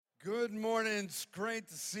Good morning. It's great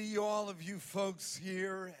to see all of you folks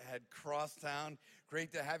here at Crosstown.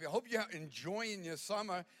 Great to have you. Hope you're enjoying your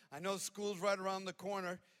summer. I know school's right around the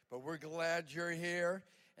corner, but we're glad you're here.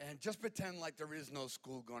 And just pretend like there is no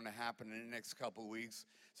school going to happen in the next couple of weeks.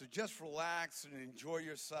 So just relax and enjoy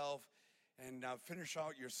yourself and finish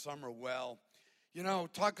out your summer well. You know,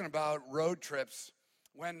 talking about road trips,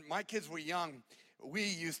 when my kids were young, we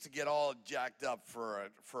used to get all jacked up for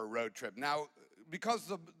a road trip. Now,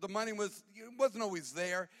 because the money wasn't always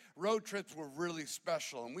there, road trips were really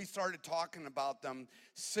special. And we started talking about them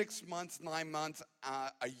 6 months, 9 months,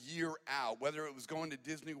 a year out, whether it was going to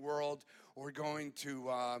Disney World or going to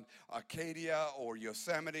Arcadia or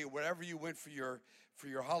Yosemite, or wherever you went for your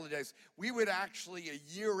holidays. We would actually, a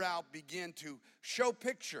year out, begin to show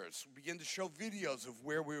pictures, begin to show videos of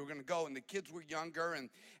where we were going to go. And the kids were younger, and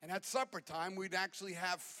at supper time, we'd actually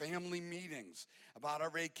have family meetings about our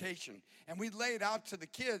vacation. And we'd lay it out to the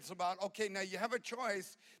kids about, okay, now you have a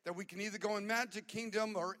choice that we can either go in Magic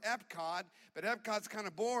Kingdom or Epcot, but Epcot's kind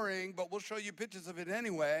of boring, but we'll show you pictures of it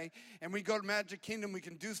anyway. And we go to Magic Kingdom, we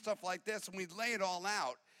can do stuff like this, and we'd lay it all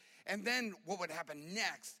out. And then what would happen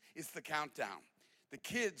next is the countdown. The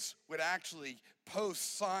kids would actually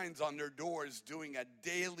post signs on their doors doing a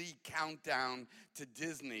daily countdown to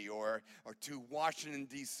Disney or to Washington,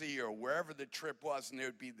 D.C. or wherever the trip was, and there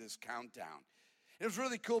would be this countdown. It was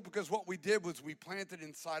really cool because what we did was we planted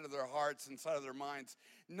inside of their hearts, inside of their minds,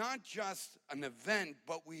 not just an event,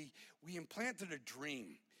 but we implanted a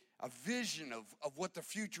dream, a vision of what the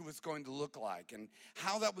future was going to look like and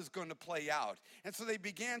how that was going to play out. And so they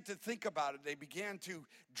began to think about it. They began to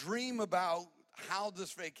dream about how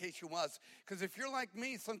this vacation was. Because if you're like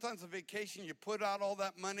me, sometimes a vacation, you put out all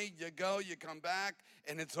that money, you go, you come back,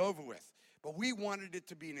 and it's over with. But we wanted it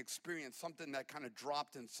to be an experience, something that kind of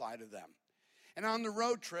dropped inside of them. And on the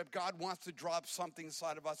road trip, God wants to drop something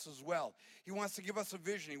inside of us as well. He wants to give us a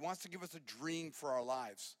vision. He wants to give us a dream for our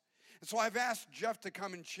lives. And so I've asked Jeff to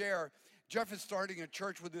come and share. Jeff is starting a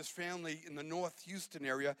church with his family in the North Houston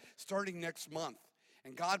area starting next month.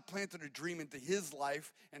 And God planted a dream into his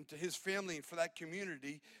life and to his family and for that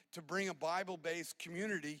community to bring a Bible-based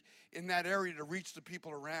community in that area to reach the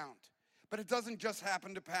people around. But it doesn't just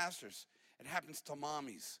happen to pastors. It happens to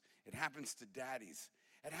mommies. It happens to daddies.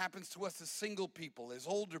 It happens to us as single people, as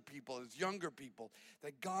older people, as younger people,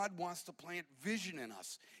 that God wants to plant vision in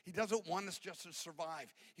us. He doesn't want us just to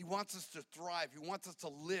survive. He wants us to thrive. He wants us to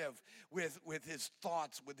live with his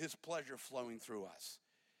thoughts, with his pleasure flowing through us.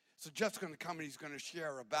 So Jeff's going to come and he's going to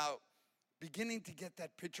share about beginning to get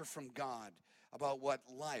that picture from God about what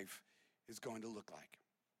life is going to look like.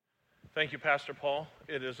 Thank you, Pastor Paul.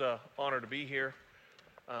 It is an honor to be here.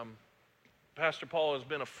 Pastor Paul has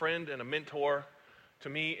been a friend and a mentor to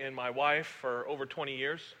me and my wife for over 20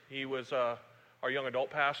 years. He was our young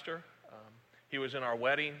adult pastor. He was in our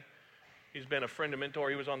wedding. He's been a friend and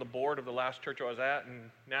mentor. He was on the board of the last church I was at,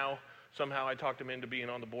 and now somehow I talked him into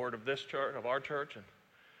being on the board of this church, of our church, and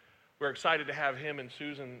we're excited to have him and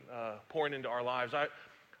Susan pouring into our lives.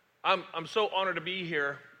 I'm so honored to be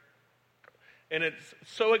here, and it's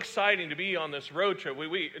so exciting to be on this road trip.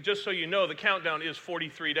 We just so you know, the countdown is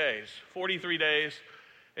 43 days. 43 days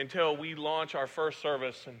until we launch our first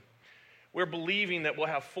service, and we're believing that we'll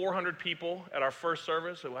have 400 people at our first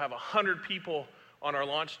service, that we'll have 100 people on our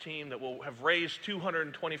launch team, that will have raised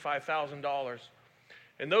 $225,000.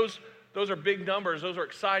 And those are big numbers. Those are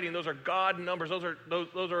exciting. Those are God numbers.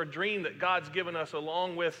 Those are a dream that God's given us,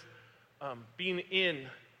 along with being in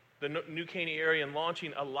the New Caney area and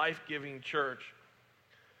launching a life-giving church.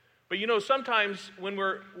 But you know, sometimes when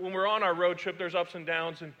we're on our road trip, there's ups and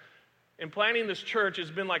downs, and planning this church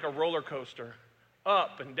has been like a roller coaster,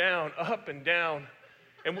 up and down, up and down.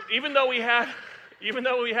 And even though we had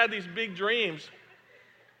these big dreams,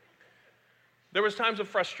 there was times of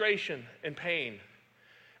frustration and pain.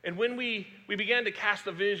 And when we began to cast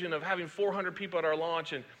the vision of having 400 people at our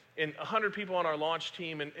launch and 100 people on our launch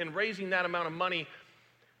team and raising that amount of money,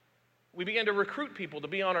 we began to recruit people to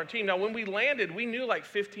be on our team. Now, when we landed, we knew like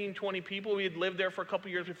 15, 20 people. We had lived there for a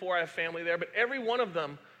couple years before. I have family there. But every one of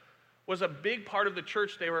them was a big part of the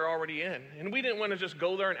church they were already in. And we didn't want to just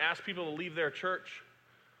go there and ask people to leave their church.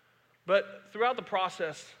 But throughout the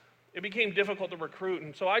process, it became difficult to recruit.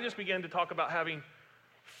 And so I just began to talk about having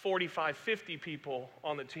 45, 50 people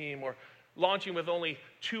on the team, or launching with only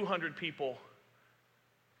 200 people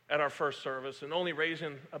at our first service and only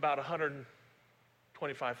raising about $125,000,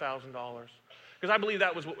 because I believe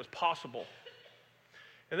that was what was possible.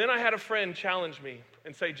 And then I had a friend challenge me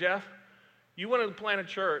and say, Jeff, you want to plant a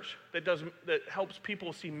church that helps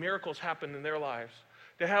people see miracles happen in their lives,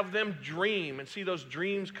 to have them dream and see those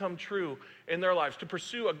dreams come true in their lives, to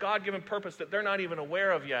pursue a God-given purpose that they're not even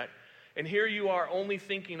aware of yet. And here you are only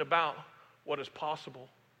thinking about what is possible.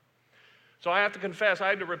 So I have to confess, I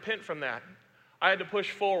had to repent from that. I had to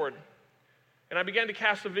push forward. And I began to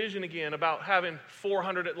cast a vision again about having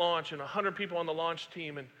 400 at launch and 100 people on the launch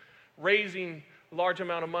team and raising a large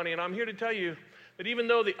amount of money. And I'm here to tell you that even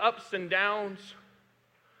though the ups and downs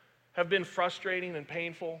have been frustrating and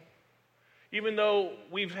painful, even though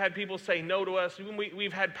we've had people say no to us, even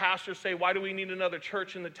we've had pastors say, why do we need another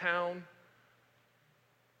church in the town?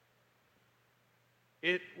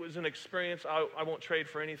 It was an experience I won't trade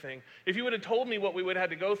for anything. If you would have told me what we would have had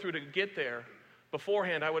to go through to get there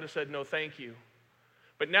beforehand, I would have said no, thank you.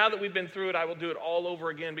 But now that we've been through it, I will do it all over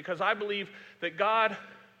again, because I believe that God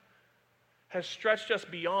has stretched us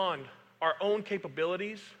beyond our own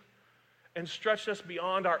capabilities and stretched us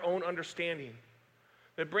beyond our own understanding.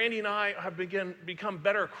 That Brandy and I have become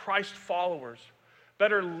better Christ followers,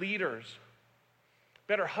 better leaders,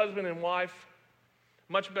 better husband and wife,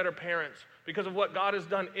 much better parents, because of what God has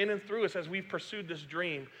done in and through us as we've pursued this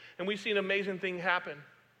dream. And we've seen amazing things happen.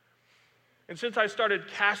 And since I started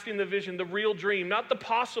casting the vision, the real dream, not the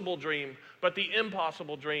possible dream, but the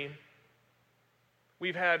impossible dream,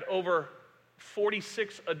 we've had over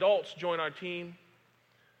 46 adults join our team.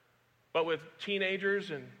 But with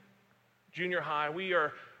teenagers and junior high, we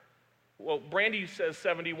are, well, Brandy says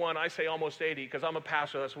 71, I say almost 80, because I'm a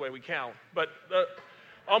pastor, that's the way we count. But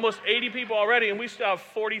almost 80 people already, and we still have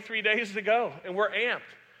 43 days to go, and we're amped.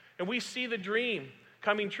 And we see the dream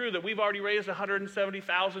coming true, that we've already raised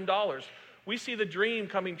 $170,000. We see the dream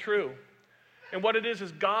coming true. And what it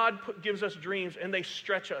is God gives us dreams, and they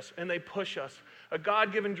stretch us, and they push us. A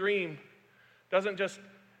God-given dream doesn't just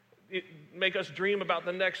make us dream about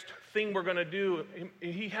the next thing we're going to do.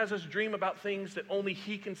 He has us dream about things that only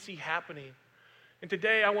He can see happening. And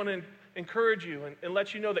today I want to encourage you and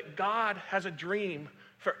let you know that God has a dream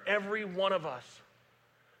for every one of us.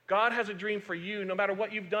 God has a dream for you, no matter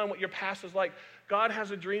what you've done, what your past is like. God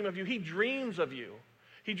has a dream of you. He dreams of you.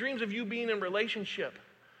 He dreams of you being in relationship,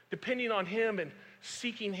 depending on Him and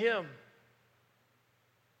seeking Him.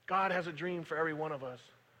 God has a dream for every one of us.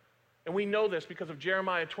 And we know this because of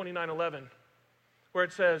Jeremiah 29:11, where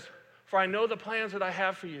it says, "For I know the plans that I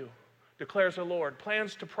have for you, declares the Lord,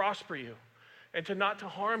 plans to prosper you and to not to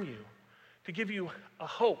harm you, to give you a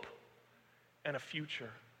hope and a future."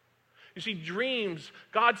 You see, dreams,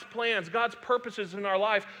 God's plans, God's purposes in our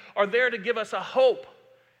life are there to give us a hope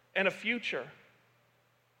and a future.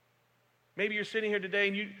 Maybe you're sitting here today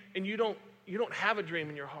and you don't have a dream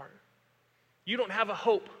in your heart. You don't have a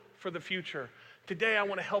hope for the future. Today, I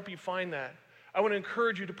want to help you find that. I want to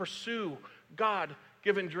encourage you to pursue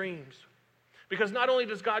God-given dreams. Because not only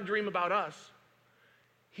does God dream about us,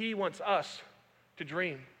 He wants us to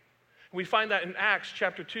dream. And we find that in Acts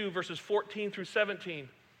chapter 2, verses 14 through 17.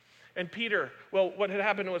 And Peter, well, what had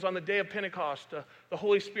happened was on the day of Pentecost, the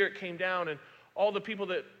Holy Spirit came down, and all the people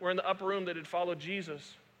that were in the upper room that had followed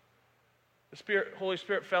Jesus, the Holy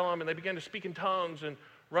Spirit fell on them, and they began to speak in tongues and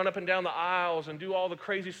run up and down the aisles and do all the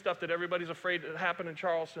crazy stuff that everybody's afraid to happen in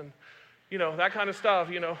Charleston. You know, that kind of stuff,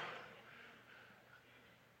 you know.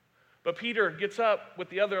 But Peter gets up with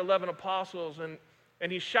the other 11 apostles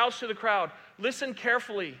and he shouts to the crowd, "Listen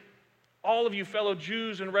carefully, all of you fellow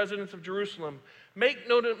Jews and residents of Jerusalem. Make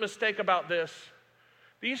no mistake about this.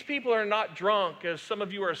 These people are not drunk, as some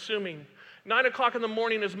of you are assuming. 9 o'clock in the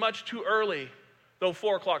morning is much too early, though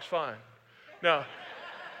 4 o'clock's fine." No.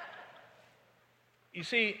 You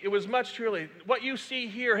see, it was much too early. What you see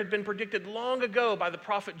here had been predicted long ago by the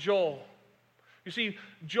prophet Joel. You see,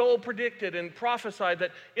 Joel predicted and prophesied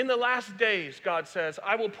that in the last days, God says,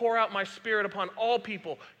 "I will pour out my Spirit upon all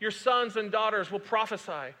people. Your sons and daughters will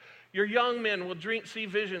prophesy. Your young men will see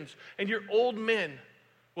visions, and your old men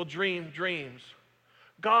will dream dreams."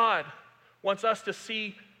 God wants us to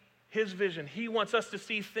see His vision. He wants us to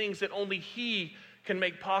see things that only He can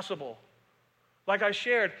make possible. Like I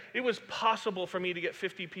shared, it was possible for me to get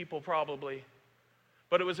 50 people probably,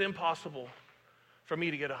 but it was impossible for me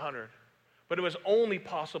to get 100. But it was only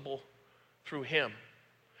possible through Him.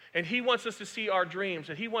 And He wants us to see our dreams,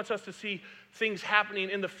 and He wants us to see things happening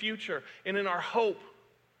in the future and in our hope,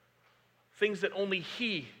 things that only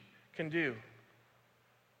He can do.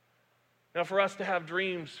 Now, for us to have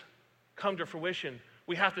dreams come to fruition,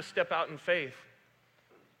 we have to step out in faith.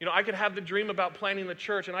 You know, I could have the dream about planting the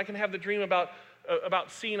church, and I can have the dream about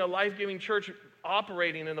seeing a life-giving church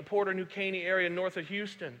operating in the Porter New Caney area north of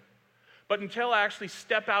Houston. But until I actually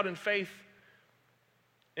step out in faith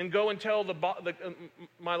and go and tell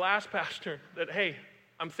my last pastor that, hey,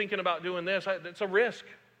 I'm thinking about doing this, it's a risk.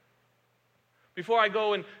 Before I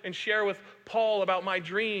go and share with Paul about my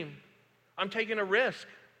dream, I'm taking a risk.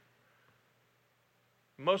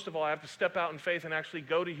 Most of all, I have to step out in faith and actually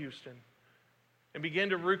go to Houston and begin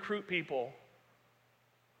to recruit people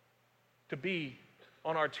to be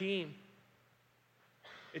on our team.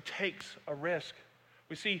 It takes a risk.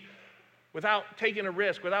 We see, without taking a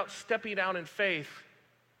risk, without stepping out in faith,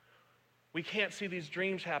 we can't see these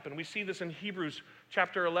dreams happen. We see this in Hebrews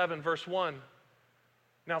chapter 11, verse 1.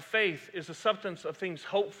 Now faith is the substance of things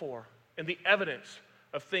hoped for and the evidence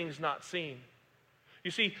of things not seen.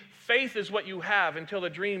 You see, faith is what you have until the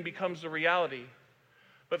dream becomes a reality.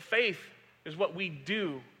 But faith is what we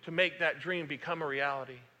do to make that dream become a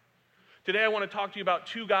reality. Today I want to talk to you about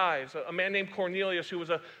two guys, a man named Cornelius, who was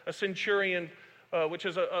a centurion, which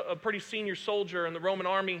is a pretty senior soldier in the Roman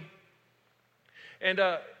army. And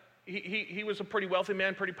he was a pretty wealthy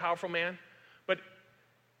man, pretty powerful man, but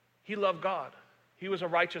he loved God. He was a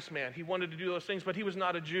righteous man. He wanted to do those things, but he was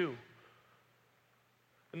not a Jew.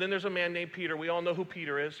 And then there's a man named Peter. We all know who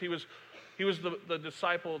Peter is. He was the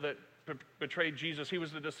disciple that betrayed Jesus. He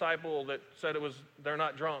was the disciple that said they're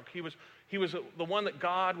not drunk. He was the one that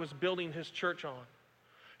God was building his church on.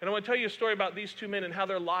 And I want to tell you a story about these two men and how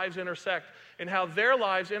their lives intersect, and how their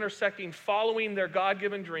lives intersecting, following their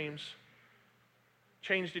God-given dreams,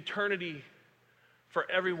 changed eternity for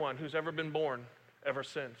everyone who's ever been born ever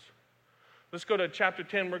since. Let's go to chapter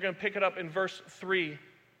 10. We're going to pick it up in verse 3.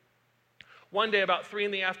 One day about 3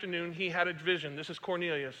 p.m, he had a vision. This is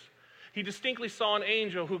Cornelius. He distinctly saw an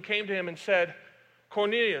angel who came to him and said,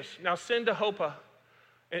 Cornelius, now send to Joppa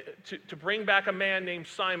to bring back a man named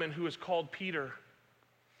Simon who is called Peter.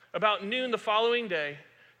 About noon the following day,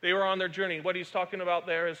 they were on their journey. What he's talking about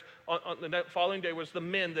there is on the following day was the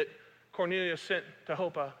men that Cornelius sent to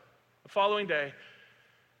Joppa. The following day,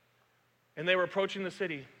 and they were approaching the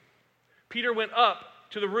city. Peter went up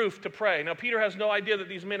to the roof to pray. Now, Peter has no idea that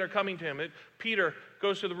these men are coming to him. Peter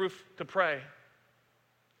goes to the roof to pray.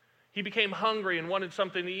 He became hungry and wanted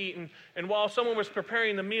something to eat. And while someone was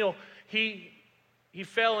preparing the meal, he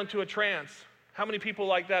fell into a trance. How many people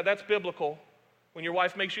like that? That's biblical. When your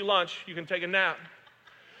wife makes you lunch, you can take a nap.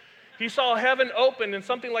 He saw heaven open and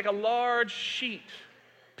something like a large sheet,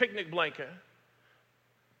 picnic blanket,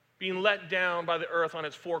 being let down by the earth on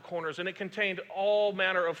its four corners. And it contained all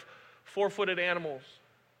manner of four-footed animals,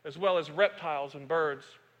 as well as reptiles and birds.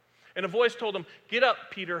 And a voice told him, get up,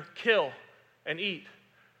 Peter, kill and eat.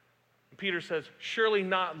 And Peter says, surely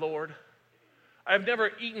not, Lord. I have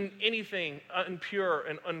never eaten anything impure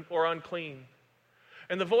or unclean.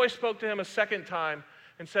 And the voice spoke to him a second time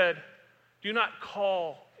and said, do not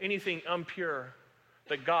call anything impure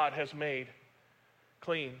that God has made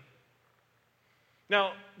clean.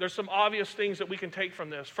 Now, there's some obvious things that we can take from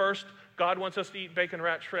this. First, God wants us to eat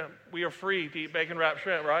bacon-wrapped shrimp. We are free to eat bacon-wrapped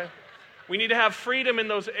shrimp, right? We need to have freedom in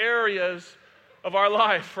those areas of our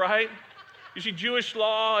life, right? You see, Jewish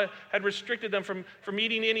law had restricted them from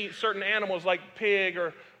eating any certain animals like pig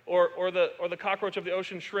or the cockroach of the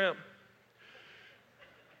ocean, shrimp.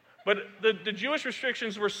 But the Jewish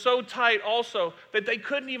restrictions were so tight also that they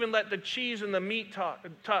couldn't even let the cheese and the meat touch.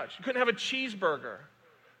 You couldn't have a cheeseburger,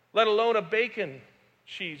 let alone a bacon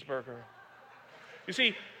cheeseburger. You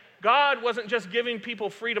see, God wasn't just giving people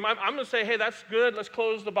freedom. I'm going to say, hey, that's good. Let's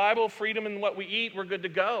close the Bible. Freedom in what we eat. We're good to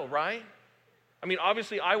go, right? I mean,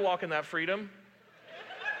 obviously, I walk in that freedom.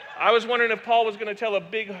 I was wondering if Paul was going to tell a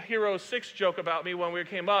Big Hero 6 joke about me when we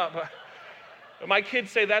came up. But my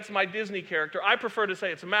kids say that's my Disney character. I prefer to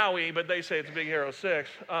say it's Maui, but they say it's Big Hero 6.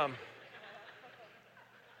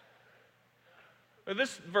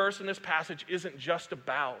 This verse and this passage isn't just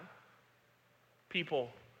about people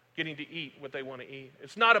getting to eat what they want to eat.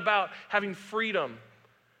 It's not about having freedom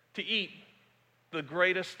to eat the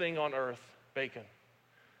greatest thing on earth, bacon.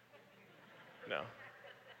 No.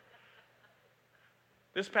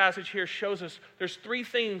 This passage here shows us there's three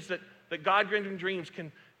things that God-given dreams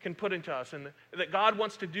can put into us, and that God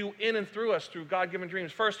wants to do in and through us through God-given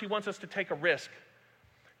dreams. First, he wants us to take a risk.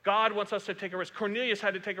 God wants us to take a risk. Cornelius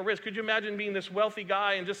had to take a risk. Could you imagine being this wealthy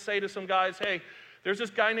guy and just say to some guys, hey, there's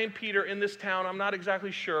this guy named Peter in this town. I'm not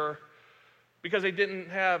exactly sure, because they didn't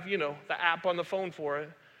have, the app on the phone for it.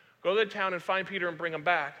 Go to the town and find Peter and bring him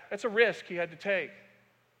back. That's a risk he had to take.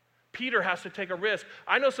 Peter has to take a risk.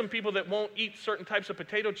 I know some people that won't eat certain types of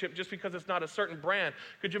potato chip just because it's not a certain brand.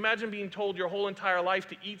 Could you imagine being told your whole entire life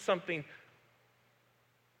to eat something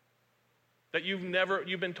that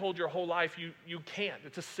you've been told your whole life you can't?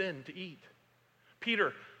 It's a sin to eat.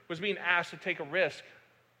 Peter was being asked to take a risk.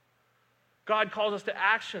 God calls us to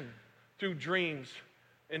action through dreams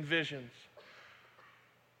and visions.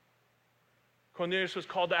 Cornelius was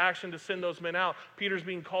called to action to send those men out. Peter's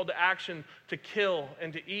being called to action to kill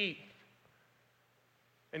and to eat.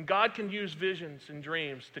 And God can use visions and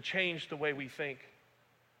dreams to change the way we think.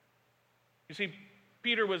 You see,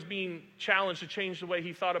 Peter was being challenged to change the way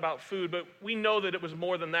he thought about food, but we know that it was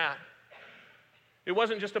more than that. It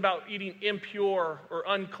wasn't just about eating impure or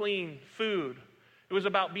unclean food. It was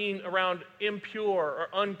about being around impure or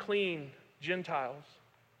unclean Gentiles.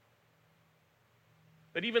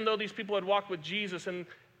 That even though these people had walked with Jesus, and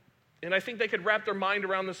I think they could wrap their mind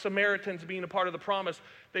around the Samaritans being a part of the promise,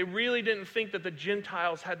 they really didn't think that the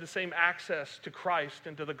Gentiles had the same access to Christ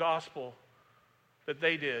and to the gospel that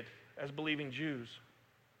they did as believing Jews.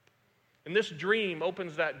 And this dream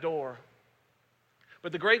opens that door.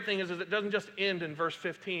 But the great thing is it doesn't just end in verse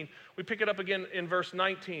 15. We pick it up again in verse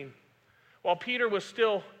 19. While Peter was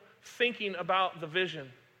still thinking about the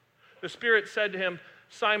vision, the Spirit said to him,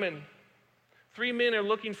 "Simon, 3 men are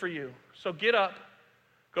looking for you. So get up,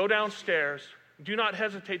 go downstairs. Do not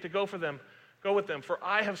hesitate to go with them, for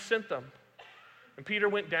I have sent them." And Peter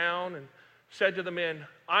went down and said to the men,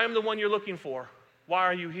 "I am the one you're looking for. Why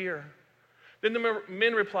are you here?" Then the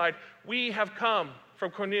men replied, "We have come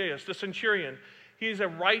from Cornelius, the centurion. He is a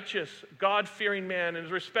righteous, God-fearing man and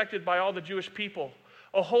is respected by all the Jewish people.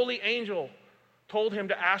 A holy angel told him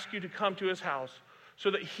to ask you to come to his house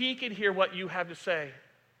so that he could hear what you have to say."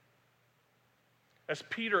 As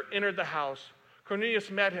Peter entered the house,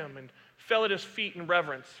 Cornelius met him and fell at his feet in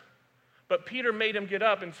reverence. But Peter made him get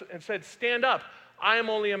up and said, "Stand up, I am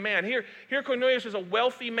only a man." Here Cornelius is a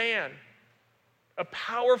wealthy man, a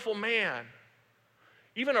powerful man,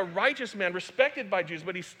 even a righteous man, respected by Jews,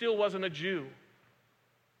 but he still wasn't a Jew.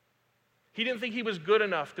 He didn't think he was good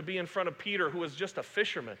enough to be in front of Peter, who was just a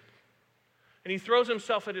fisherman. And he throws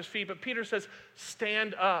himself at his feet, but Peter says,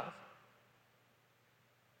 "Stand up."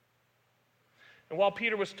 And while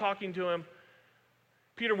Peter was talking to him,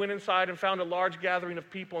 Peter went inside and found a large gathering of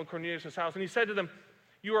people in Cornelius' house. And he said to them,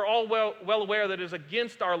 "You are all well aware that it is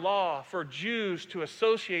against our law for Jews to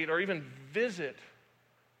associate or even visit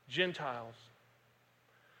Gentiles.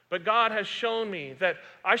 But God has shown me that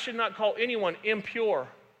I should not call anyone impure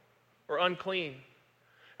or unclean."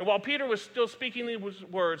 And while Peter was still speaking these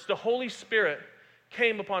words, the Holy Spirit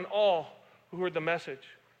came upon all who heard the message.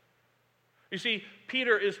 You see,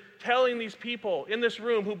 Peter is telling these people in this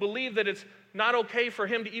room who believe that it's not okay for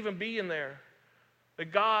him to even be in there, that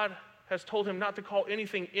God has told him not to call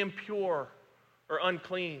anything impure or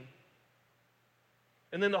unclean.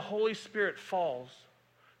 And then the Holy Spirit falls.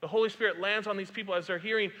 The Holy Spirit lands on these people as they're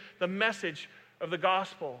hearing the message of the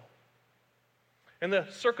gospel. And the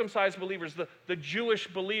circumcised believers, the Jewish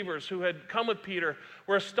believers who had come with Peter,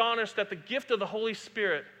 were astonished that the gift of the Holy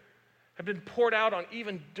Spirit had been poured out on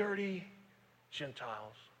even dirty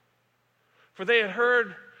Gentiles. For they had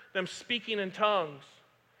heard them speaking in tongues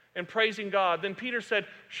and praising God. Then Peter said,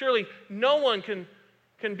 "Surely no one can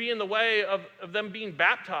be in the way of them being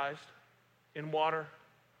baptized in water."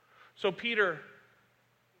 So Peter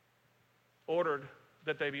ordered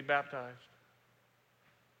that they be baptized.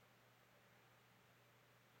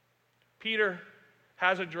 Peter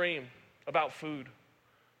has a dream about food,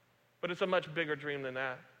 but it's a much bigger dream than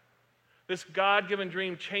that. This God-given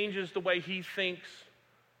dream changes the way he thinks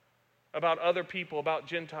about other people, about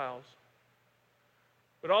Gentiles.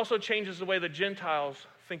 But also changes the way the Gentiles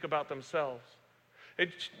think about themselves.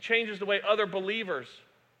 It changes the way other believers,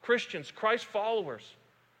 Christians, Christ followers,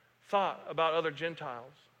 thought about other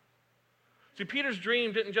Gentiles. See, Peter's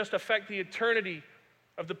dream didn't just affect the eternity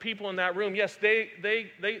of the people in that room. Yes,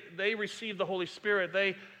 they received the Holy Spirit.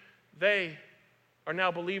 They are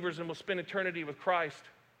now believers and will spend eternity with Christ.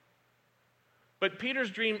 But Peter's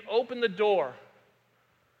dream opened the door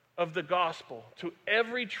of the gospel to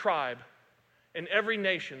every tribe and every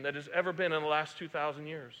nation that has ever been in the last 2,000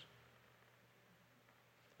 years.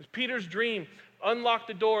 Peter's dream unlocked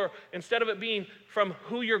the door, instead of it being from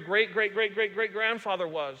who your great-great-great-great-great-grandfather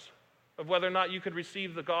was, of whether or not you could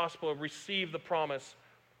receive the gospel or receive the promise,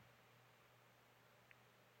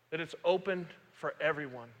 that it's open for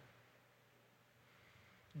everyone.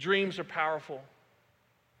 Dreams are powerful.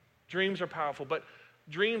 Dreams are powerful, but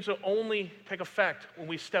dreams will only take effect when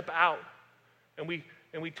we step out and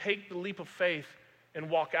we take the leap of faith and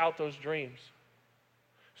walk out those dreams.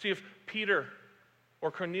 See, if Peter or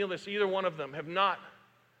Cornelius, either one of them, have not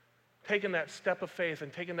taken that step of faith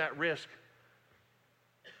and taken that risk,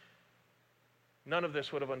 none of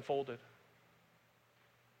this would have unfolded.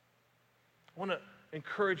 I want to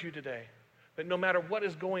encourage you today that no matter what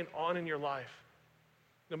is going on in your life,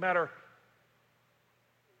 no matter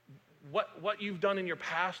what you've done in your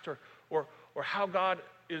past or how God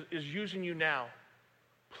is using you now,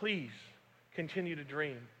 please continue to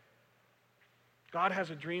dream. God has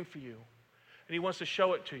a dream for you, and he wants to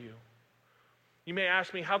show it to you. You may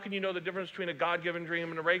ask me, how can you know the difference between a God-given dream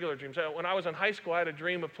and a regular dream? So when I was in high school, I had a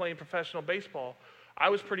dream of playing professional baseball. I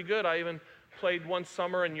was pretty good. I even played one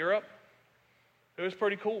summer in Europe. It was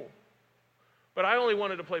pretty cool. But I only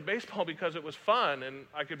wanted to play baseball because it was fun and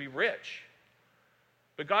I could be rich.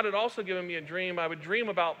 But God had also given me a dream. I would dream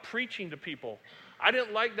about preaching to people. I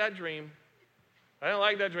didn't like that dream. I didn't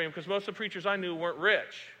like that dream because most of the preachers I knew weren't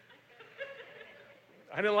rich.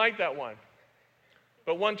 I didn't like that one.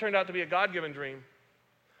 But one turned out to be a God-given dream,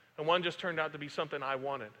 and one just turned out to be something I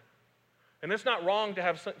wanted. And it's not wrong to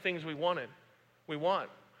have things we want.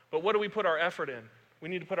 But what do we put our effort in? We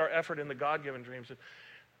need to put our effort in the God-given dreams.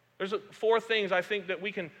 There's 4 things I think that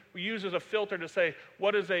we use as a filter to say,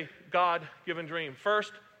 what is a God-given dream?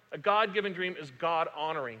 First, a God-given dream is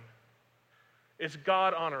God-honoring. It's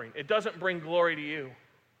God-honoring. It doesn't bring glory to you.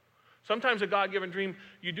 Sometimes a God-given dream,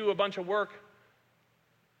 you do a bunch of work,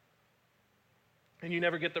 and you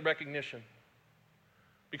never get the recognition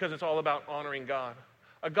because it's all about honoring God.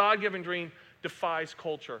 A God-given dream defies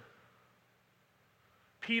culture.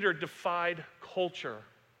 Peter defied culture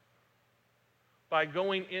by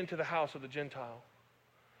going into the house of the Gentile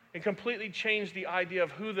and completely changed the idea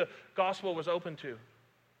of who the gospel was open to.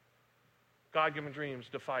 God-given dreams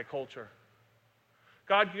defy culture.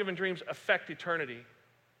 God-given dreams affect eternity.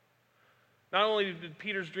 Not only did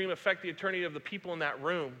Peter's dream affect the eternity of the people in that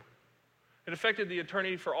room, it affected the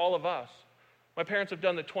eternity for all of us. My parents have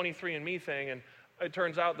done the 23andMe thing, and it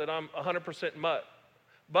turns out that I'm 100% mutt.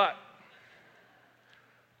 But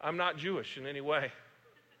I'm not Jewish in any way.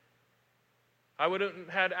 I wouldn't have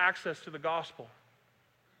had access to the gospel.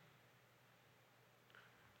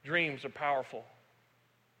 Dreams are powerful.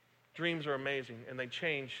 Dreams are amazing, and they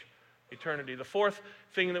change eternity. The 4th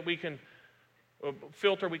thing that we can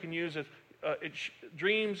filter we can use is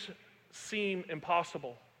dreams seem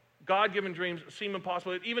impossible. God-given dreams seem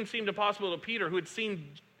impossible. It even seemed impossible to Peter, who had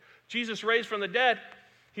seen Jesus raised from the dead.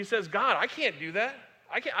 He says, God, I can't do that.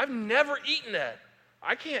 I've never eaten that.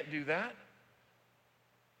 I can't do that.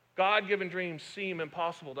 God-given dreams seem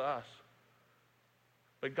impossible to us.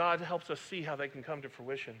 But God helps us see how they can come to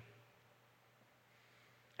fruition.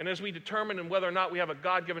 And as we determine whether or not we have a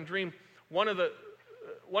God-given dream, one of the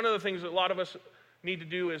things that a lot of us need to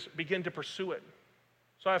do is begin to pursue it.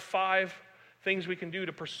 So I have 5 things we can do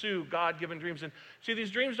to pursue God-given dreams. And see,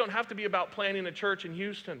 these dreams don't have to be about planning a church in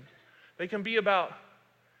Houston. They can be about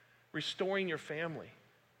restoring your family,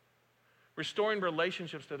 restoring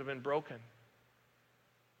relationships that have been broken,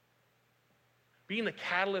 being the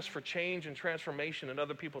catalyst for change and transformation in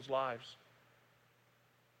other people's lives.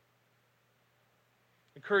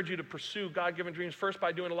 I encourage you to pursue God-given dreams first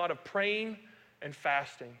by doing a lot of praying and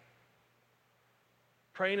fasting.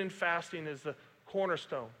 Praying and fasting is the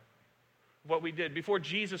cornerstone of what we did. Before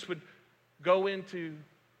Jesus would go into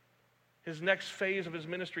his next phase of his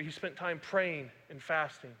ministry, he spent time praying and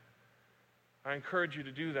fasting. I encourage you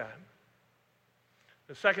to do that.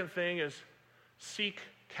 The second thing is seek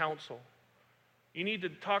counsel. You need to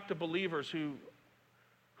talk to believers who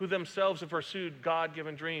themselves have pursued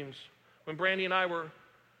God-given dreams. When Brandy and I were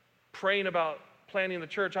praying about planning the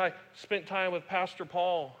church, I spent time with Pastor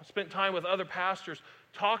Paul. I spent time with other pastors,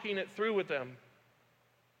 talking it through with them,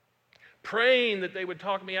 praying that they would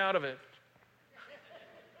talk me out of it.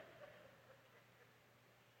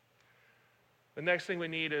 The next thing we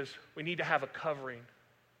need to have a covering.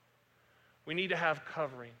 We need to have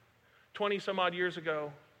covering. 20 some odd years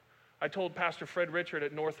ago, I told Pastor Fred Richard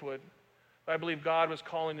at Northwood that I believe God was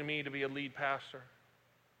calling me to be a lead pastor.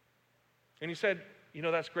 And he said, you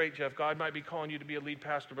know, that's great, Jeff. God might be calling you to be a lead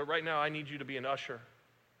pastor, but right now I need you to be an usher.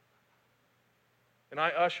 And I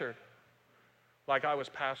ushered like I was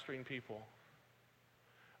pastoring people.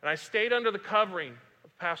 And I stayed under the covering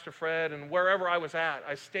of Pastor Fred, and wherever I was at,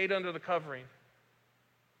 I stayed under the covering.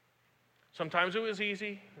 Sometimes it was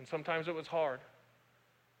easy, and sometimes it was hard.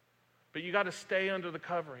 But you got to stay under the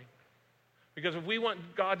covering. Because if we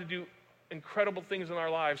want God to do incredible things in our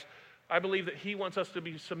lives, I believe that he wants us to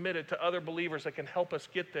be submitted to other believers that can help us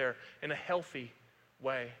get there in a healthy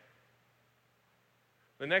way.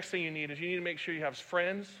 The next thing you need to make sure you have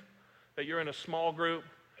friends, that you're in a small group,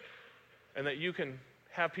 and that you can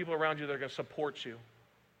have people around you that are going to support you.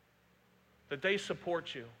 That they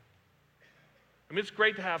support you. I mean, it's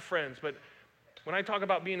great to have friends, but when I talk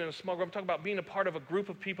about being in a small group, I'm talking about being a part of a group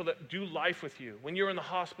of people that do life with you. When you're in the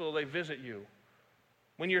hospital, they visit you.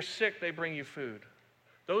 When you're sick, they bring you food.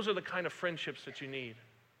 Those are the kind of friendships that you need.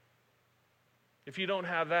 If you don't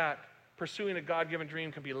have that, pursuing a God-given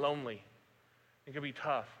dream can be lonely. It can be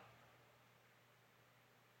tough.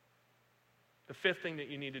 The fifth thing that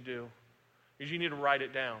you need to do is you need to write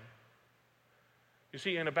it down. You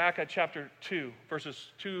see, in Habakkuk chapter 2,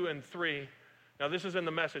 verses 2 and 3, now this is in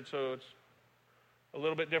the Message, so it's a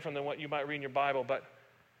little bit different than what you might read in your Bible, but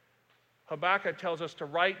Habakkuk tells us to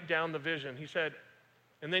write down the vision. He said,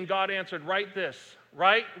 and then God answered, write this,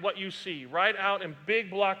 write what you see, write out in big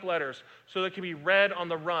block letters so that it can be read on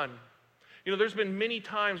the run. You know, there's been many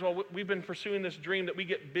times while we've been pursuing this dream that we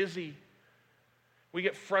get busy, we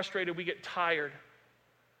get frustrated, we get tired.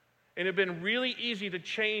 And it would have been really easy to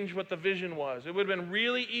change what the vision was. It would have been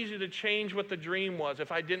really easy to change what the dream was if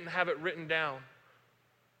I didn't have it written down.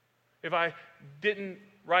 If I didn't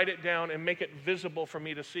write it down and make it visible for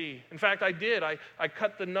me to see. In fact, I did. I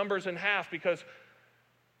cut the numbers in half because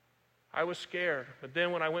I was scared. But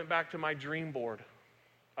then when I went back to my dream board,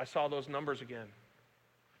 I saw those numbers again.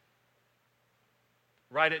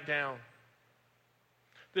 Write it down.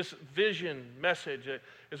 This vision message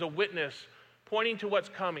is a witness pointing to what's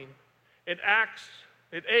coming. It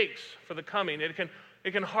aches for the coming. It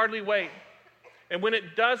can hardly wait. And when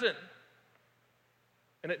it doesn't,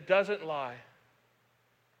 and it doesn't lie,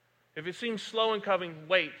 if it seems slow in coming,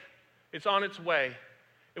 wait. It's on its way.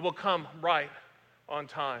 It will come right on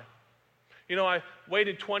time. You know, I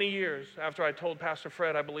waited 20 years after I told Pastor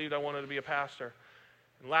Fred I believed I wanted to be a pastor.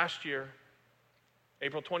 And last year,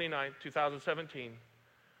 April 29th, 2017,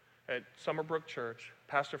 at Summerbrook Church,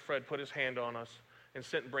 Pastor Fred put his hand on us and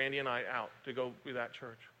sent Brandy and I out to go to that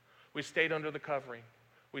church. We stayed under the covering.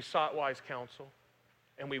 We sought wise counsel,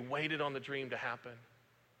 and we waited on the dream to happen.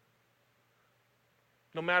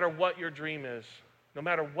 No matter what your dream is, no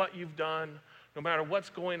matter what you've done, no matter what's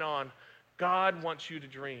going on, God wants you to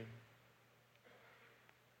dream.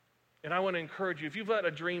 And I want to encourage you, if you've let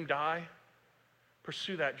a dream die,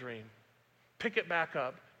 pursue that dream. Pick it back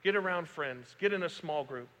up. Get around friends. Get in a small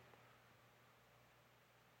group.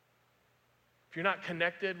 If you're not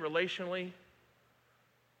connected relationally,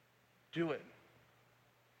 do it.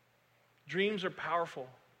 Dreams are powerful.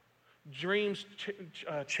 Dreams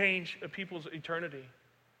change people's eternity.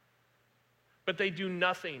 But they do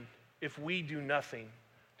nothing if we do nothing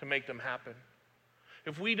to make them happen.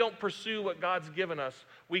 If we don't pursue what God's given us,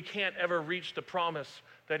 we can't ever reach the promise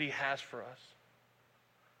that He has for us.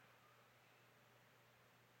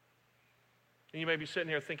 And you may be sitting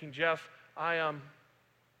here thinking, Jeff,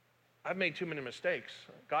 I've made too many mistakes.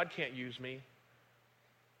 God can't use me.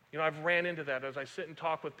 You know, I've ran into that as I sit and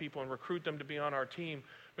talk with people and recruit them to be on our team.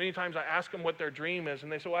 Many times I ask them what their dream is,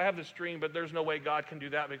 and they say, well, I have this dream, but there's no way God can do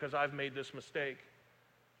that because I've made this mistake.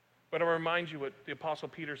 But I'll remind you what the Apostle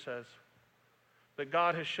Peter says, that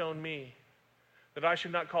God has shown me that I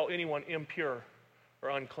should not call anyone impure or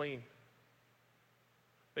unclean.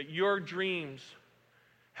 That your dreams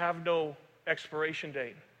have no expiration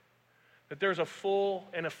date. That there's a full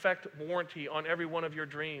and effect warranty on every one of your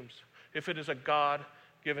dreams if it is a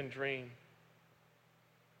God-given dream.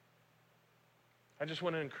 I just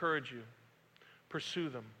want to encourage you, pursue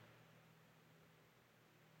them.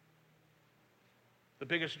 The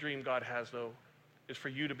biggest dream God has, though, is for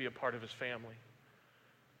you to be a part of His family.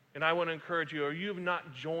 And I want to encourage you, or you've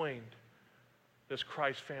not joined this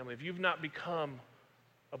Christ family, if you've not become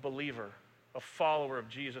a believer, a follower of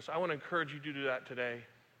Jesus, I want to encourage you to do that today.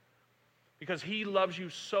 Because He loves you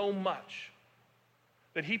so much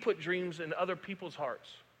that He put dreams in other people's hearts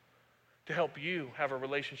to help you have a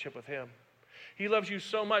relationship with Him. He loves you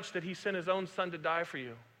so much that He sent His own Son to die for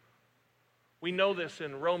you. We know this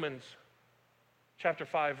in Romans chapter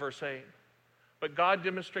 5, verse 8. But God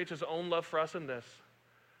demonstrates His own love for us in this,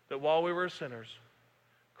 that while we were sinners,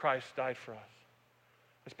 Christ died for us.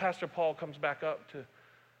 As Pastor Paul comes back up to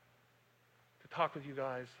talk with you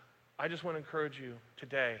guys, I just want to encourage you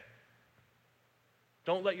today,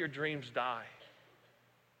 don't let your dreams die.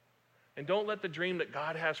 And don't let the dream that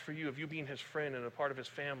God has for you of you being His friend and a part of His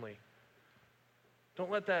family, don't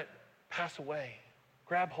let that pass away.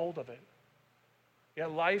 Grab hold of it. Yeah,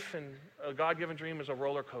 life and a God-given dream is a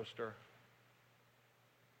roller coaster.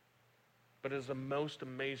 But it is the most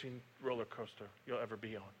amazing roller coaster you'll ever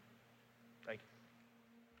be on. Thank you.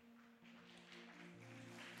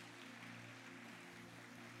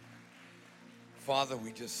 Father,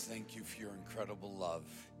 we just thank You for Your incredible love,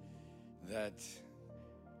 that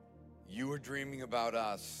You were dreaming about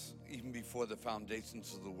us even before the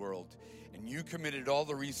foundations of the world, and You committed all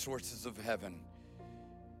the resources of heaven.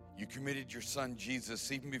 You committed Your Son,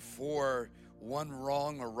 Jesus, even before one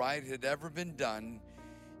wrong or right had ever been done.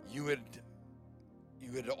 You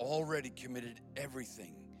had already committed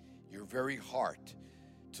everything, Your very heart,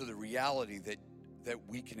 to the reality that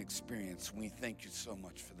we can experience. We thank You so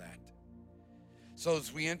much for that. So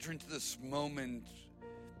as we enter into this moment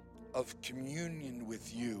of communion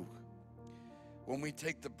with you. When we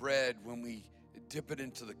take the bread, when we dip it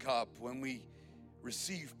into the cup, when we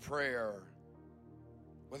receive prayer,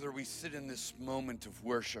 whether we sit in this moment of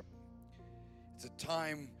worship, it's a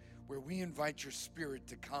time where we invite your Spirit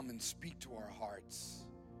to come and speak to our hearts.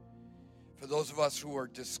 For those of us who are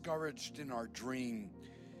discouraged in our dream,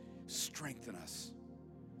 strengthen us.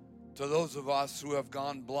 To those of us who have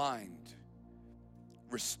gone blind,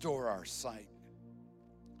 restore our sight.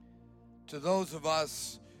 To those of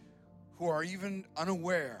us who are even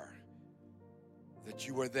unaware that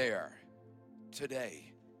you are there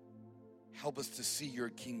today, help us to see your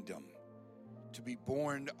kingdom, to be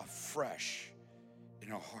born afresh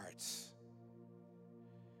in our hearts.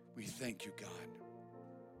 We thank you, God.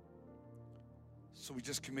 So we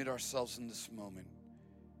just commit ourselves in this moment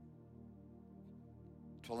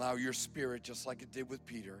to allow your Spirit, just like it did with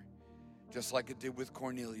Peter, just like it did with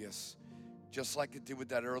Cornelius, just like it did with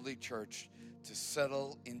that early church, to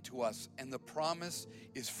settle into us. And the promise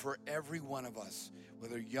is for every one of us,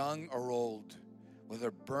 whether young or old,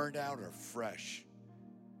 whether burned out or fresh,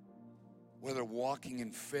 whether walking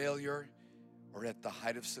in failure or at the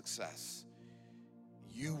height of success.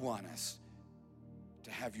 You want us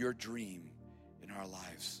to have your dream in our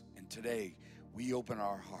lives. And today, we open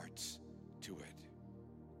our hearts to it.